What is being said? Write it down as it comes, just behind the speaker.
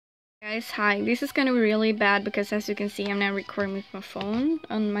Guys, hi. This is gonna be really bad because as you can see I'm now recording with my phone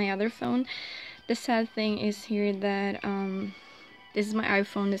on my other phone. The sad thing is here that this is my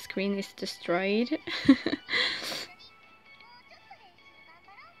iPhone, the screen is destroyed.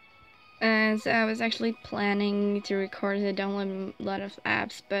 And so I was actually planning to record and download a lot of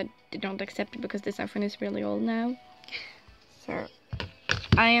apps, but they don't accept it because this iPhone is really old now. So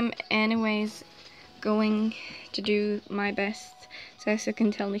I am anyways going to do my best. So as you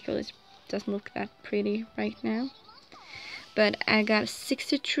can tell, Nicholas doesn't look that pretty right now. But I got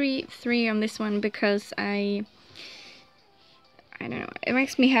 63 on this one because I don't know, it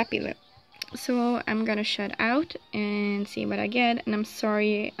makes me happy though. So I'm gonna shut out and see what I get, and I'm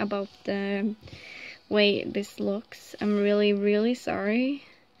sorry about the way this looks. I'm really sorry.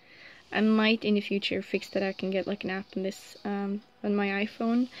 I might in the future fix that I can get like an app on this on my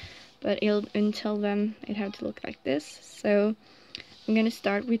iPhone, but until then it have to look like this. So I'm gonna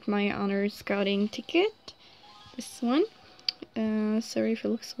start with my honor scouting ticket. This one. Sorry if it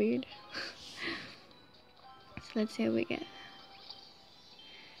looks weird. So let's see what we get.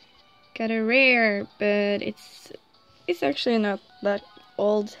 Got a rare, but it's actually not that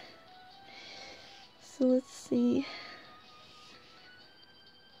old. So let's see.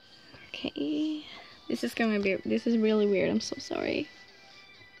 Okay, this is really weird. I'm so sorry.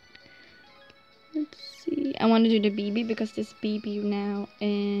 Let's see. I want to do the BB because this BB now,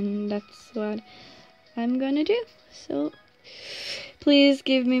 and that's what I'm gonna do. So please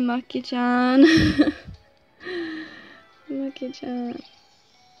give me Maki-chan. Maki-chan.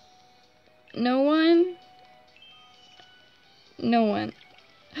 No one? No one.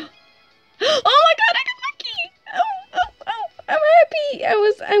 Oh my god, I got Maki! Oh, I'm happy!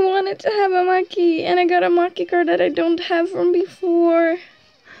 I wanted to have a Maki, and I got a Maki card that I don't have from before.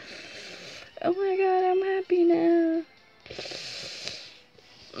 Oh my god, I'm happy now.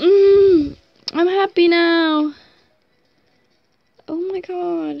 I'm happy now. Oh my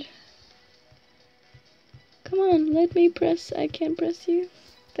god. Come on, let me press. I can't press you.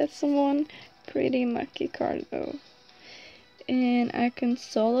 That's one pretty Maki card though. And I can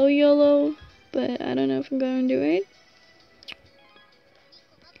solo Yolo, but I don't know if I'm gonna do it.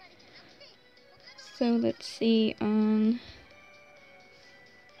 So let's see.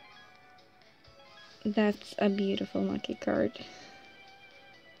 That's a beautiful Maki card.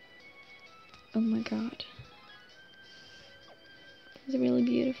 Oh my god. It's really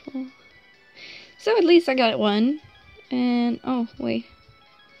beautiful. So at least I got one. And oh wait.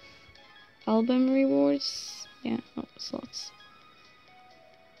 Album rewards? Yeah, oh, slots.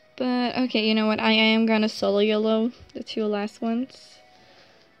 But okay, you know what? I am gonna solo YOLO the two last ones.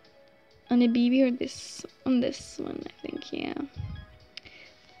 On the BB or this on this one, I think, yeah.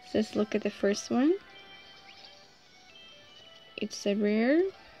 So let's look at the first one. It's a rare.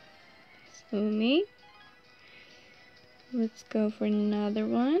 So me. Let's go for another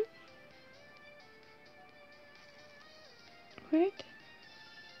one. Right?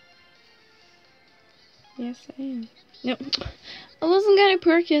 Yes, I am. No, I wasn't gonna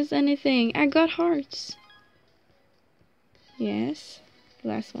purchase anything. I got hearts. Yes.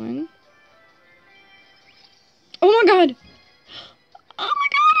 Last one. Oh my god! Oh my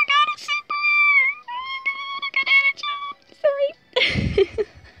god, I got a super rare! Oh my god, I got it! Sorry.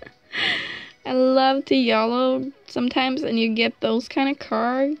 I love to YOLO sometimes, and you get those kind of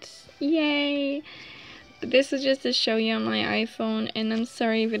cards. Yay! But this is just to show you on my iPhone, and I'm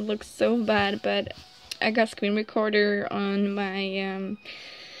sorry if it looks so bad, but I got screen recorder on my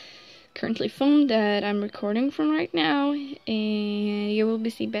currently phone that I'm recording from right now, and you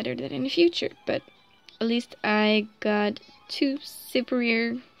will see better that in the future. But at least I got two super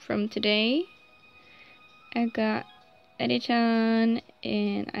rare from today. I got Eddie-chan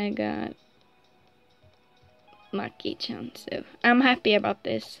and I got Maki-chan, so I'm happy about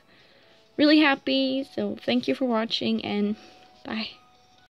this. Really happy, so thank you for watching and bye.